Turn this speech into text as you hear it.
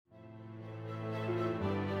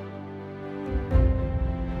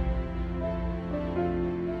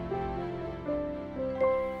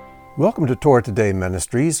Welcome to Torah Today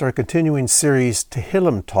Ministries, our continuing series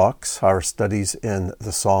Tehillim Talks, our studies in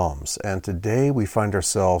the Psalms. And today we find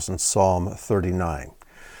ourselves in Psalm 39.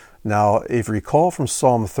 Now, if you recall from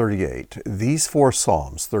Psalm 38, these four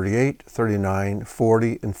Psalms, 38, 39,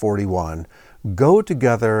 40, and 41, go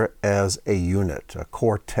together as a unit, a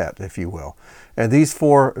quartet, if you will. And these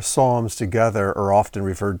four Psalms together are often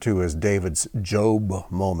referred to as David's Job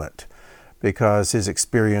moment, because his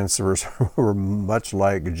experiences were much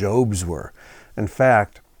like Job's were. In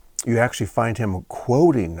fact, you actually find him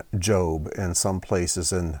quoting Job in some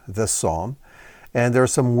places in this psalm. And there are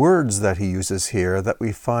some words that he uses here that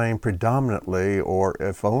we find predominantly, or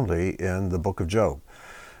if only, in the book of Job.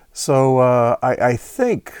 So I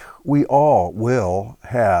think we all will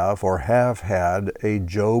have or have had a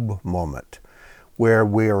Job moment where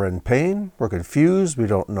we are in pain, we're confused, we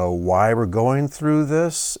don't know why we're going through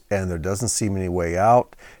this, and there doesn't seem any way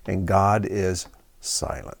out, and God is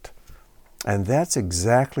silent. And that's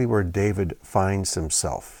exactly where David finds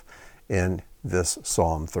himself in this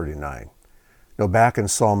Psalm 39. Now, back in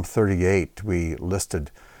Psalm 38, we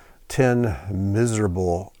listed 10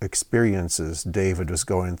 miserable experiences David was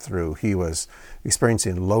going through. He was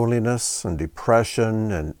experiencing loneliness and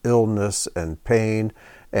depression and illness and pain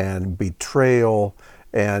and betrayal,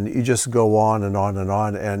 and you just go on and on and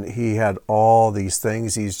on. And he had all these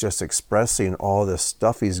things. He's just expressing all this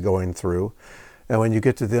stuff he's going through. And when you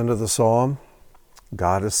get to the end of the psalm,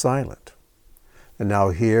 God is silent. And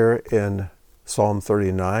now here in Psalm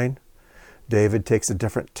 39, David takes a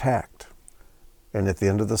different tact. And at the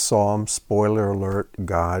end of the psalm, spoiler alert,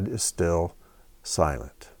 God is still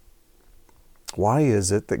silent. Why is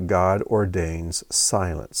it that God ordains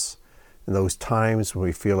silence in those times when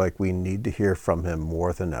we feel like we need to hear from him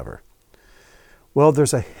more than ever? Well,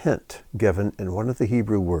 there's a hint given in one of the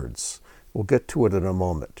Hebrew words. We'll get to it in a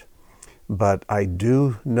moment. But I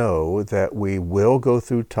do know that we will go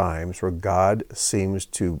through times where God seems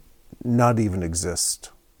to not even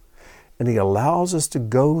exist. And he allows us to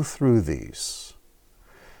go through these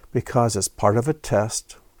because it's part of a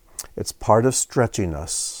test, it's part of stretching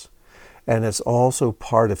us, and it's also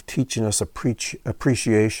part of teaching us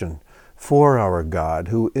appreciation for our God,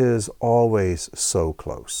 who is always so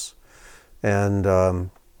close. And I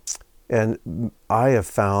have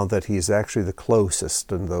found that he's actually the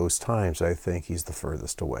closest in those times. I think he's the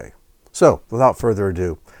furthest away. So, without further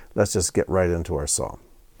ado, let's just get right into our psalm.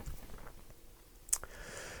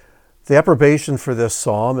 The approbation for this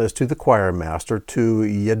psalm is to the choir master, to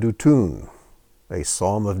Yedutun, a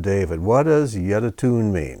psalm of David. What does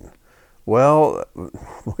Yedutun mean? Well,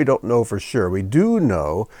 we don't know for sure. We do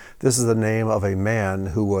know this is the name of a man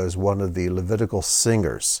who was one of the Levitical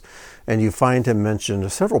singers. And you find him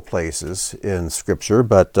mentioned several places in Scripture,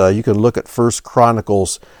 but you can look at 1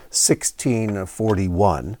 Chronicles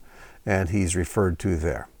 16:41, and he's referred to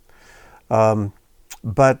there.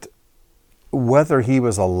 But whether he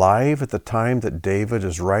was alive at the time that David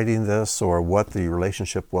is writing this or what the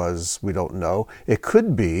relationship was, we don't know. It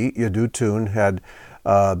could be Yedutun had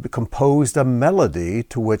composed a melody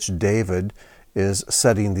to which David is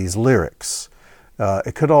setting these lyrics.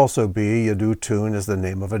 It could also be Yedutun is the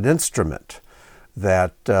name of an instrument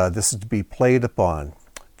that this is to be played upon.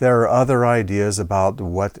 There are other ideas about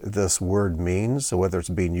what this word means, so whether it's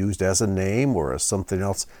being used as a name or as something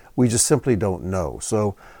else. We just simply don't know.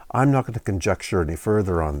 So I'm not going to conjecture any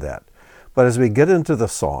further on that. But as we get into the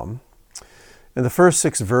psalm, in the first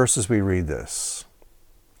 6 verses we read this.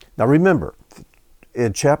 Now remember,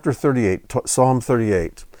 in chapter 38, Psalm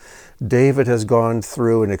 38, David has gone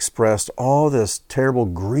through and expressed all this terrible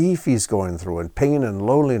grief he's going through, and pain and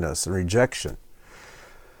loneliness and rejection.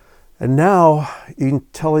 And now, you can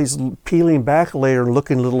tell he's peeling back later and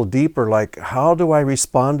looking a little deeper, like, how do I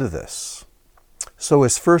respond to this? So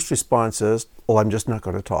his first response is, well, I'm just not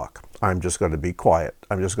going to talk. I'm just going to be quiet.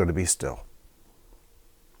 I'm just going to be still.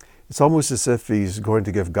 It's almost as if he's going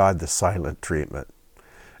to give God the silent treatment.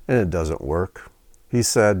 And it doesn't work. He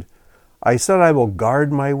said, I will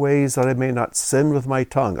guard my ways that I may not sin with my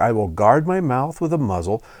tongue. I will guard my mouth with a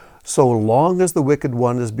muzzle so long as the wicked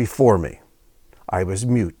one is before me. I was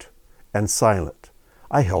mute and silent.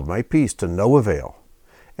 I held my peace to no avail,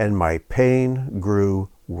 and my pain grew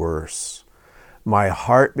worse. My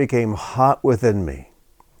heart became hot within me.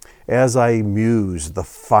 As I mused, the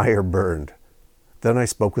fire burned. Then I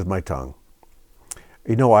spoke with my tongue.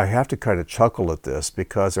 You know, I have to kind of chuckle at this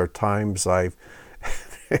because there are times I've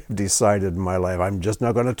decided in my life I'm just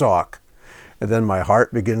not going to talk. And then my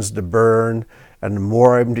heart begins to burn, and the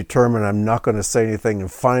more I'm determined I'm not going to say anything,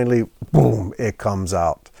 and finally, boom, it comes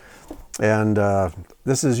out. And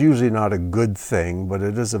this is usually not a good thing, but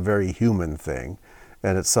it is a very human thing.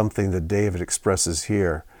 And it's something that David expresses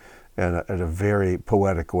here in a very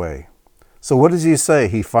poetic way. So what does he say?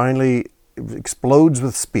 He finally explodes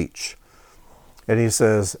with speech. And he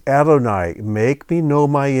says, Adonai, make me know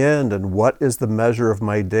my end, and what is the measure of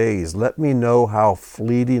my days? Let me know how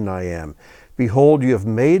fleeting I am. Behold, you have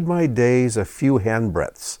made my days a few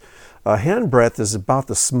handbreadths. A handbreadth is about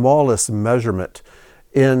the smallest measurement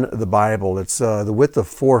in the Bible. It's the width of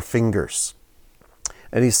 4 fingers.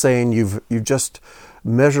 And he's saying, you've just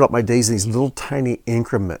measured up my days in these little tiny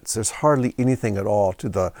increments. There's hardly anything at all to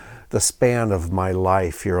the span of my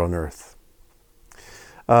life here on earth.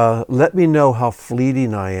 Let me know how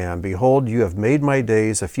fleeting I am. Behold, you have made my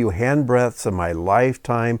days a few handbreadths, and my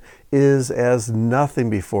lifetime is as nothing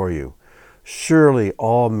before you. Surely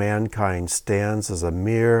all mankind stands as a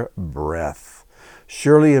mere breath.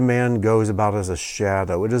 Surely a man goes about as a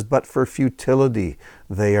shadow. It is but for futility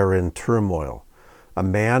they are in turmoil. A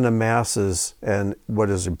man amasses, and what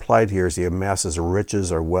is implied here is he amasses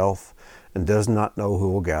riches or wealth and does not know who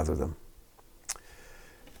will gather them.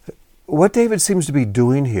 What David seems to be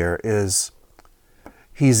doing here is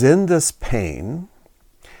he's in this pain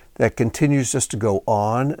that continues just to go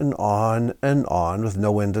on and on and on with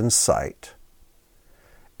no end in sight.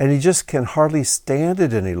 And he just can hardly stand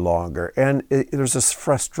it any longer. And there's this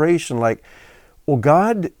frustration like, well,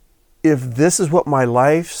 God, if this is what my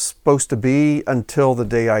life's supposed to be until the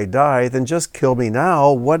day I die, then just kill me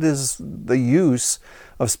now. What is the use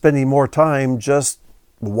of spending more time just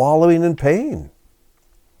wallowing in pain?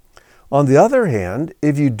 On the other hand,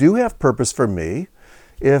 if you do have purpose for me,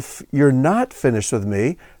 if you're not finished with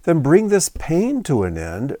me, then bring this pain to an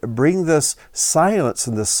end, bring this silence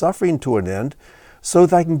and this suffering to an end so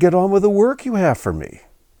that I can get on with the work you have for me.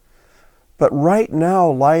 But right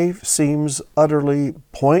now, life seems utterly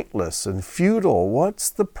pointless and futile. What's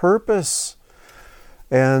the purpose?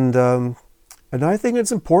 And I think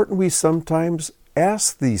it's important we sometimes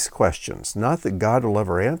ask these questions. Not that God will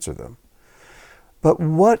ever answer them. But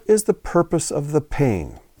what is the purpose of the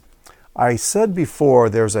pain? I said before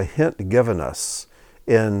there's a hint given us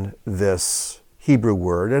in this Hebrew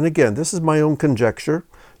word. And again, this is my own conjecture.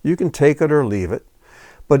 You can take it or leave it.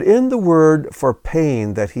 But in the word for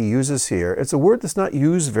pain that he uses here, it's a word that's not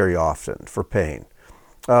used very often for pain.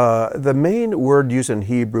 The main word used in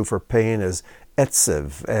Hebrew for pain is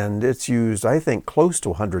etziv, and it's used, I think, close to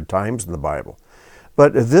 100 times in the Bible.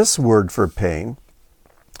 But this word for pain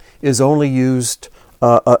is only used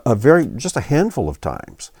just a handful of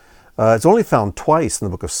times. It's only found twice in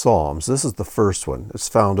the book of Psalms. This is the first one. It's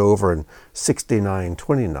found over in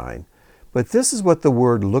 69:29. But this is what the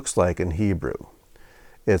word looks like in Hebrew.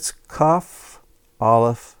 It's Kaf,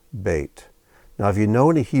 Aleph, Beit. Now, if you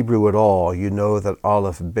know any Hebrew at all, you know that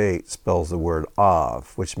Aleph, Beit spells the word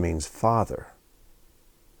Av, which means father.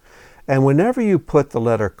 And whenever you put the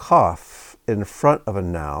letter Kaf in front of a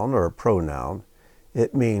noun or a pronoun,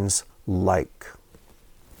 it means like.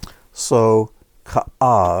 So,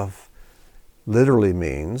 Ka'av literally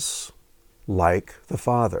means like the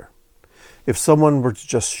father. If someone were to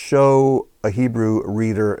just show a Hebrew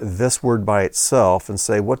reader this word by itself and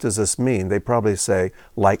say, what does this mean? They probably say,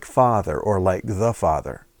 like father or like the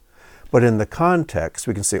father. But in the context,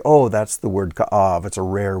 we can say, oh, that's the word ka'av. It's a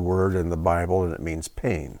rare word in the Bible and it means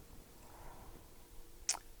pain.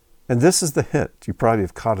 And this is the hint. You probably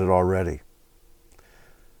have caught it already.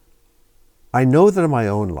 I know that in my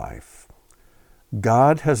own life,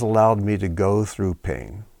 God has allowed me to go through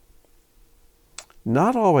pain.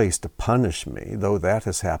 Not always to punish me, though that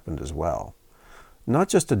has happened as well. Not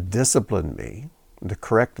just to discipline me, and to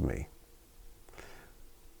correct me,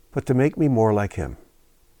 but to make me more like Him.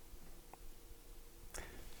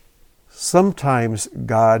 Sometimes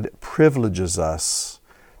God privileges us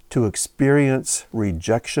to experience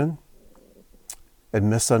rejection and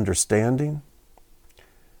misunderstanding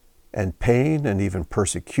and pain and even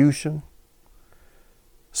persecution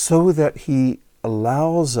so that He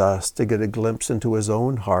allows us to get a glimpse into His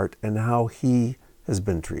own heart and how He has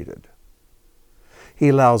been treated. He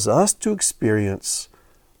allows us to experience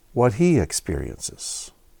what He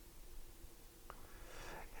experiences.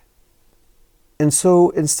 And so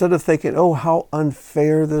instead of thinking, oh, how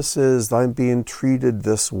unfair this is, I'm being treated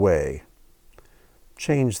this way,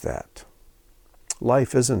 change that.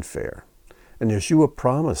 Life isn't fair. And Yeshua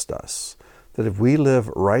promised us that if we live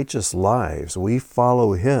righteous lives, we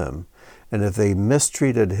follow Him, and if they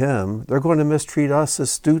mistreated Him, they're going to mistreat us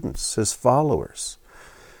as students, His followers.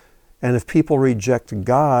 And if people reject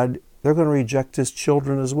God, they're going to reject His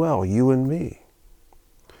children as well, you and me.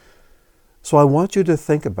 So I want you to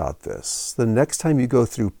think about this the next time you go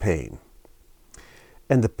through pain,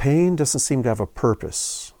 and the pain doesn't seem to have a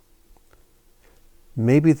purpose.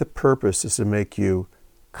 Maybe the purpose is to make you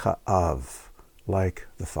ka'av, like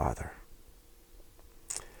the Father.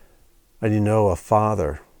 And you know, a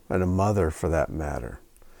father and a mother, for that matter,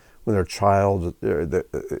 when their child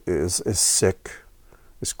is sick,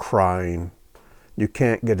 is crying, you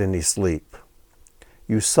can't get any sleep,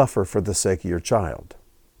 you suffer for the sake of your child.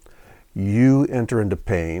 You enter into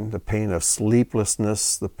pain, the pain of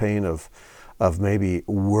sleeplessness, the pain of maybe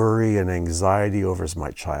worry and anxiety over, is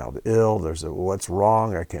my child ill? What's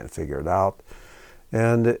wrong? I can't figure it out.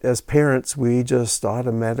 And as parents, we just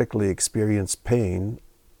automatically experience pain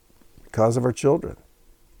because of our children.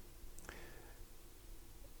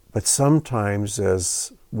 But sometimes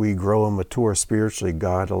as we grow and mature spiritually,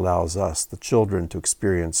 God allows us, the children, to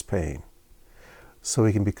experience pain so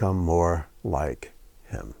we can become more like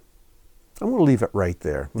Him. I'm going to leave it right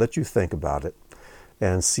there, let you think about it,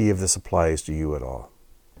 and see if this applies to you at all.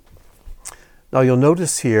 Now you'll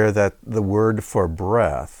notice here that the word for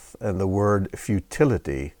breath and the word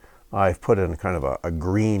futility, I've put in kind of a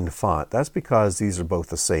green font. That's because these are both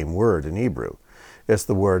the same word in Hebrew. It's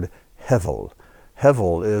the word hevel.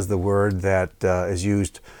 Hevel is the word that is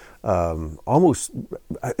used almost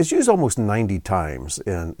 90 times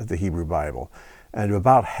in the Hebrew Bible. And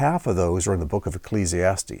about half of those are in the book of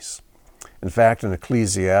Ecclesiastes. In fact, in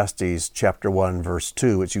Ecclesiastes chapter 1, verse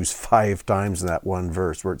 2, it's used 5 times in that one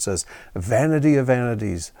verse where it says, vanity of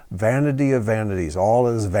vanities, all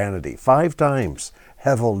is vanity. 5 times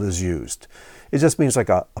hevel is used. It just means like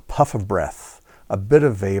a puff of breath, a bit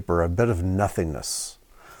of vapor, a bit of nothingness.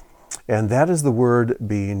 And that is the word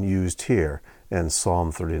being used here in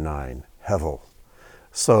Psalm 39, hevel.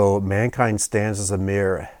 So mankind stands as a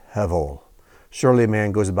mere hevel. Surely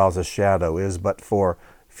man goes about as a shadow, is but for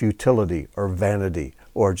futility or vanity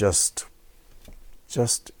or just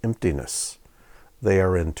emptiness. They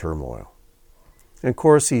are in turmoil. And of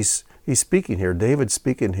course, he's speaking here, David's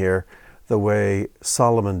speaking here the way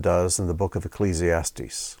Solomon does in the book of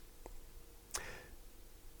Ecclesiastes.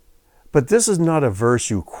 But this is not a verse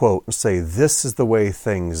you quote and say, this is the way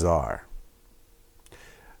things are.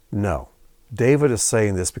 No, David is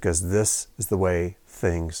saying this because this is the way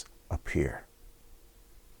things appear.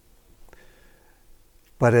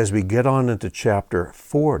 But as we get on into chapter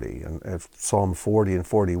 40, and Psalm 40 and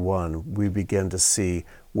 41, we begin to see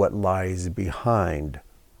what lies behind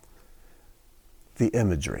the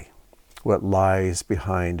imagery, what lies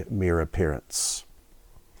behind mere appearance.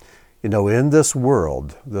 You know, in this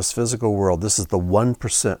world, this physical world, this is the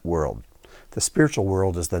 1% world. The spiritual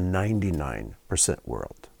world is the 99%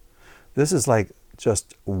 world. This is like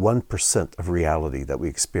just 1% of reality that we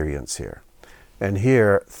experience here. And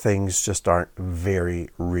here, things just aren't very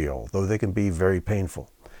real, though they can be very painful.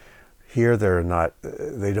 Here,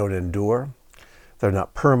 they don't endure, they're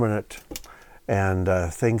not permanent, and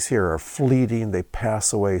things here are fleeting, they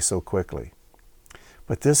pass away so quickly.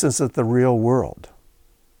 But this isn't the real world.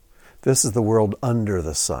 This is the world under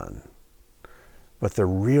the sun. But the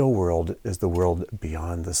real world is the world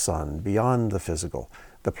beyond the sun, beyond the physical,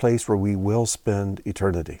 the place where we will spend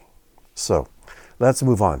eternity. So, let's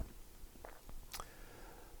move on.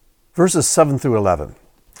 Verses 7 through 11.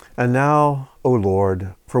 And now, O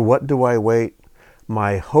Lord, for what do I wait?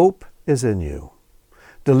 My hope is in you.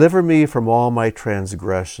 Deliver me from all my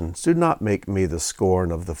transgressions. Do not make me the scorn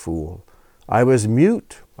of the fool. I was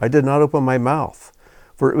mute. I did not open my mouth,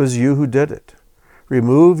 for it was you who did it.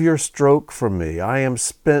 Remove your stroke from me. I am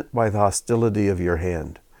spent by the hostility of your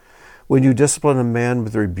hand. When you discipline a man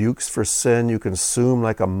with rebukes for sin, you consume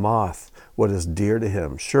like a moth what is dear to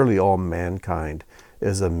him. Surely all mankind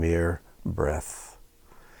is a mere breath.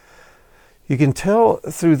 You can tell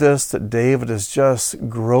through this that David is just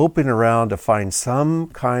groping around to find some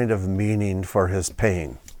kind of meaning for his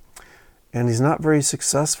pain. And he's not very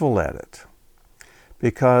successful at it,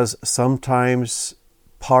 because sometimes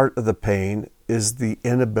part of the pain is the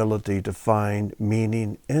inability to find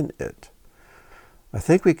meaning in it. I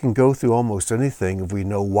think we can go through almost anything if we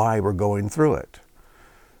know why we're going through it.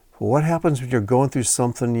 What happens when you're going through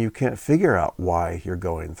something and you can't figure out why you're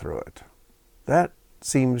going through it? That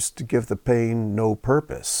seems to give the pain no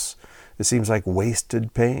purpose. It seems like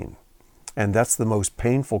wasted pain. And that's the most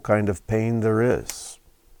painful kind of pain there is.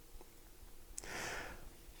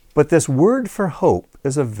 But this word for hope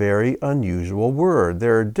is a very unusual word.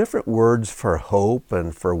 There are different words for hope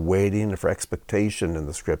and for waiting and for expectation in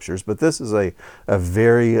the scriptures, but this is a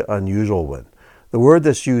very unusual one. The word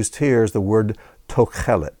that's used here is the word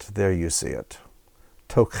tochelet. There you see it.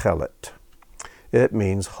 Tochelet. It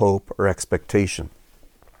means hope or expectation.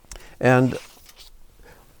 And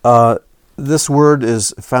this word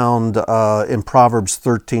is found in Proverbs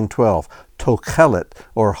 13:12. Tochelet,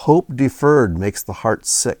 or hope deferred, makes the heart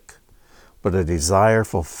sick, but a desire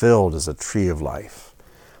fulfilled is a tree of life.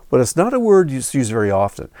 But it's not a word used very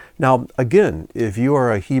often. Now, again, if you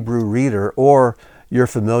are a Hebrew reader or you're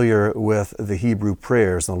familiar with the Hebrew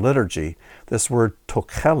prayers and the liturgy, this word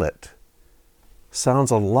tochelet sounds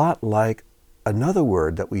a lot like another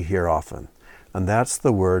word that we hear often, and that's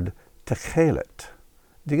the word techelet.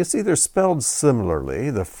 You can see they're spelled similarly.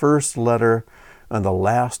 The first letter and the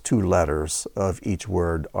last two letters of each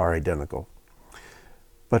word are identical.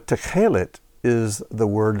 But techelet is the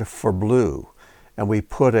word for blue, and we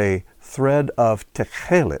put a thread of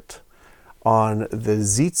techelet on the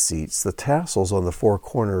tzitzits, the tassels on the four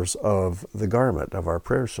corners of the garment of our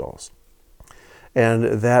prayer shawls. And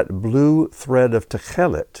that blue thread of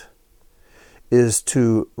techelet is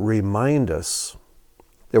to remind us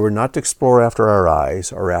that we're not to explore after our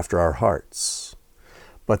eyes or after our hearts,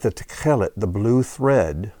 but the techelet, the blue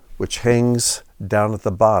thread, which hangs down at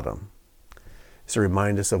the bottom, is to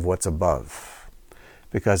remind us of what's above,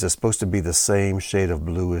 because it's supposed to be the same shade of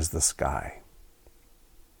blue as the sky.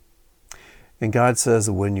 And God says,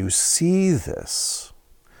 when you see this,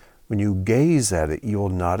 when you gaze at it, you will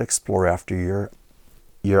not explore after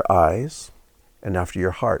your eyes and after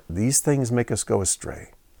your heart. These things make us go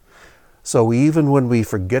astray. So even when we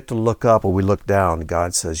forget to look up or we look down,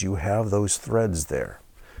 God says, you have those threads there.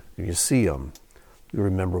 When you see them, you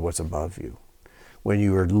remember what's above you. When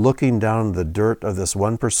you are looking down the dirt of this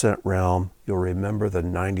 1% realm, you'll remember the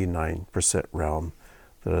 99% realm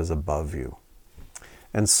that is above you.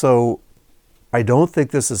 And so I don't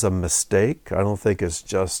think this is a mistake. I don't think it's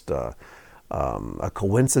just a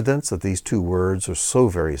coincidence that these two words are so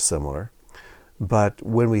very similar. But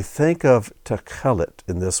when we think of techelet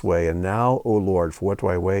in this way, and now, O Lord, for what do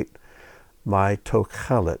I wait? My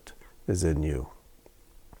tochelet is in you.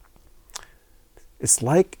 It's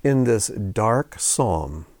like in this dark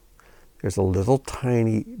psalm, there's a little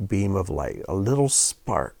tiny beam of light, a little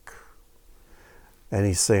spark. And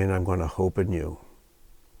he's saying, I'm going to hope in you.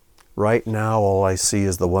 Right now, all I see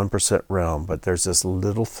is the 1% realm, but there's this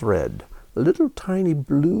little thread, a little tiny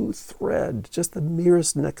blue thread, just the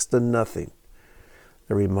merest next to nothing.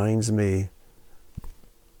 It reminds me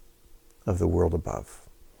of the world above.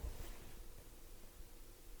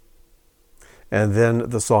 And then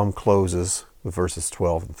the psalm closes with verses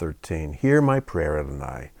 12 and 13. Hear my prayer,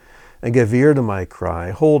 Adonai, and give ear to my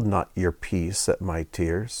cry. Hold not your peace at my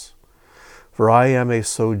tears. For I am a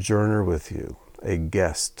sojourner with you, a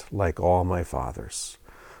guest like all my fathers.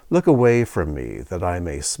 Look away from me that I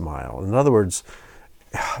may smile. In other words,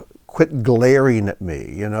 quit glaring at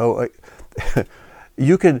me.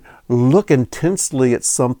 You can look intensely at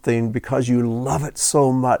something because you love it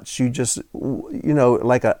so much. You just,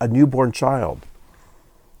 like a newborn child.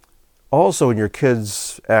 Also, when your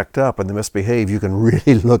kids act up and they misbehave, you can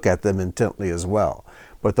really look at them intently as well.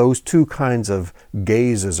 But those two kinds of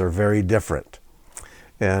gazes are very different.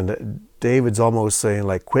 And David's almost saying,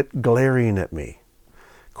 quit glaring at me.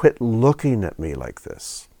 Quit looking at me like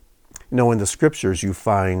this. In the scriptures you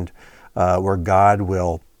find where God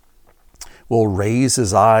will raise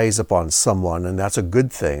his eyes upon someone, and that's a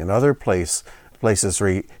good thing. In other places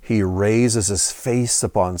where he raises his face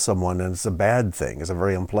upon someone, and it's a bad thing. It's a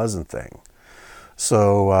very unpleasant thing.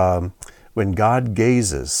 So when God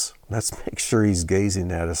gazes, let's make sure he's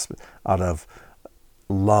gazing at us out of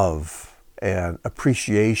love and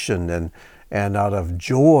appreciation and out of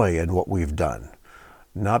joy in what we've done.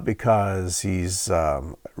 Not because he's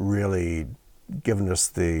really given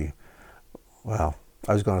us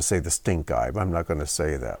I was going to say the stink eye, but I'm not going to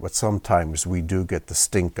say that. But sometimes we do get the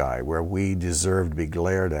stink eye where we deserve to be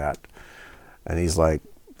glared at. And he's like,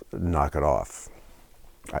 knock it off.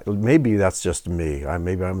 Maybe that's just me.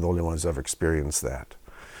 Maybe I'm the only one who's ever experienced that.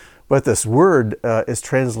 But this word is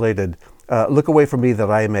translated, look away from me that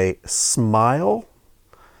I may smile.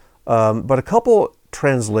 But a couple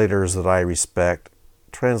translators that I respect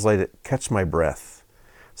translate it, catch my breath.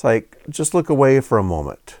 It's like, just look away for a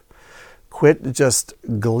moment. Quit just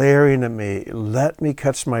glaring at me. Let me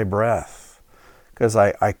catch my breath, because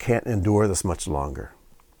I can't endure this much longer.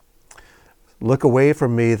 Look away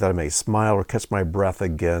from me that I may smile or catch my breath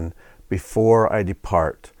again before I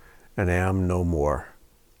depart and am no more.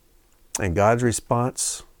 And God's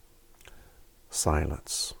response?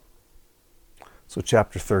 Silence. So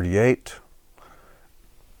chapter 38,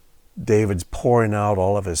 David's pouring out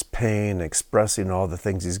all of his pain, expressing all the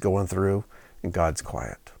things he's going through, and God's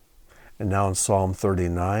quiet. And now in Psalm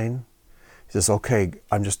 39, he says, okay,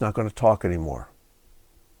 I'm just not going to talk anymore.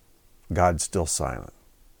 God's still silent.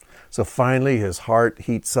 So finally his heart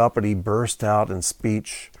heats up and he bursts out in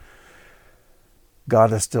speech.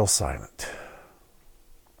 God is still silent.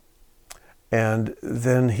 And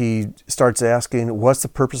then he starts asking, what's the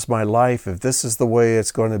purpose of my life? If this is the way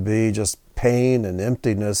it's going to be, just pain and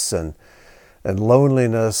emptiness and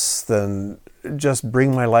loneliness, then just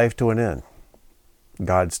bring my life to an end.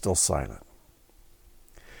 God's still silent.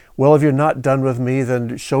 Well, if you're not done with me,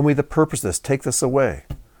 then show me the purpose of this. Take this away.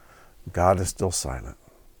 God is still silent.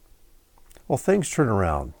 Well, things turn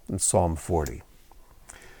around in Psalm 40.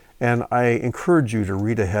 And I encourage you to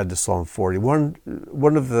read ahead to Psalm 40.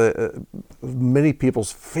 One of the many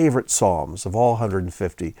people's favorite psalms of all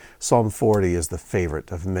 150. Psalm 40 is the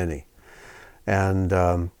favorite of many. And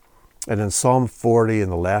in Psalm 40,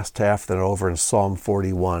 in the last half, then over in Psalm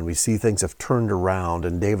 41, we see things have turned around,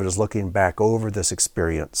 and David is looking back over this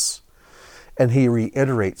experience. And he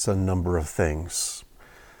reiterates a number of things.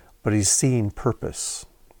 But he's seeing purpose.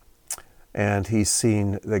 And he's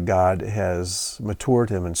seen that God has matured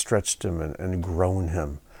him and stretched him and grown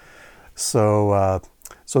him. So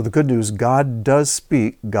the good news, God does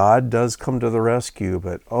speak. God does come to the rescue.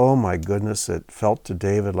 But oh my goodness, it felt to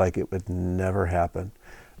David like it would never happen.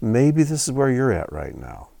 Maybe this is where you're at right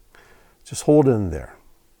now. Just hold in there.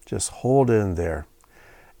 Just hold in there.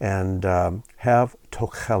 And have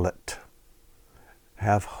tochelet.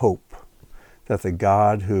 Have hope that the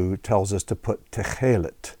God who tells us to put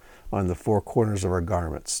techelet on the four corners of our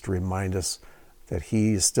garments to remind us that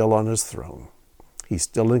he is still on his throne. He's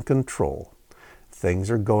still in control. Things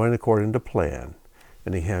are going according to plan,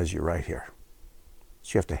 and he has you right here.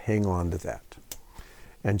 So you have to hang on to that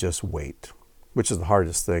and just wait, which is the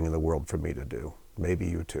hardest thing in the world for me to do. Maybe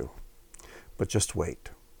you too. But just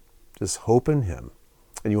wait. Just hope in him,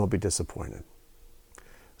 and you won't be disappointed.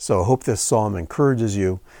 So I hope this psalm encourages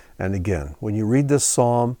you. And again, when you read this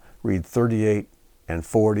psalm, read 38 and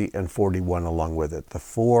 40 and 41 along with it. The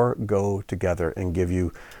four go together and give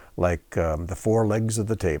you like the four legs of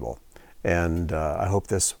the table. And I hope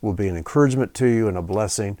this will be an encouragement to you and a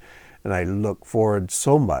blessing. And I look forward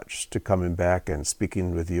so much to coming back and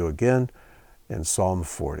speaking with you again in Psalm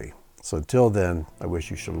 40. So until then, I wish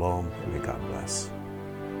you shalom and may God bless.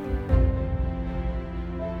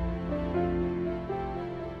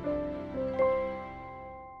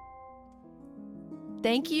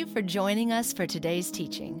 Thank you for joining us for today's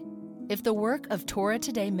teaching. If the work of Torah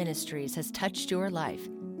Today Ministries has touched your life,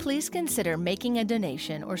 please consider making a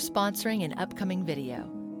donation or sponsoring an upcoming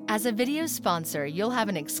video. As a video sponsor, you'll have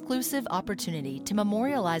an exclusive opportunity to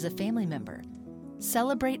memorialize a family member,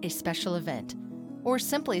 celebrate a special event, or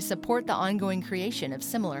simply support the ongoing creation of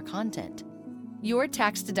similar content. Your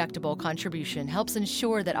tax-deductible contribution helps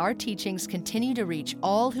ensure that our teachings continue to reach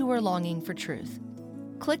all who are longing for truth.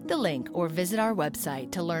 Click the link or visit our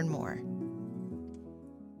website to learn more.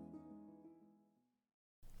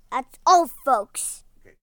 That's all, folks.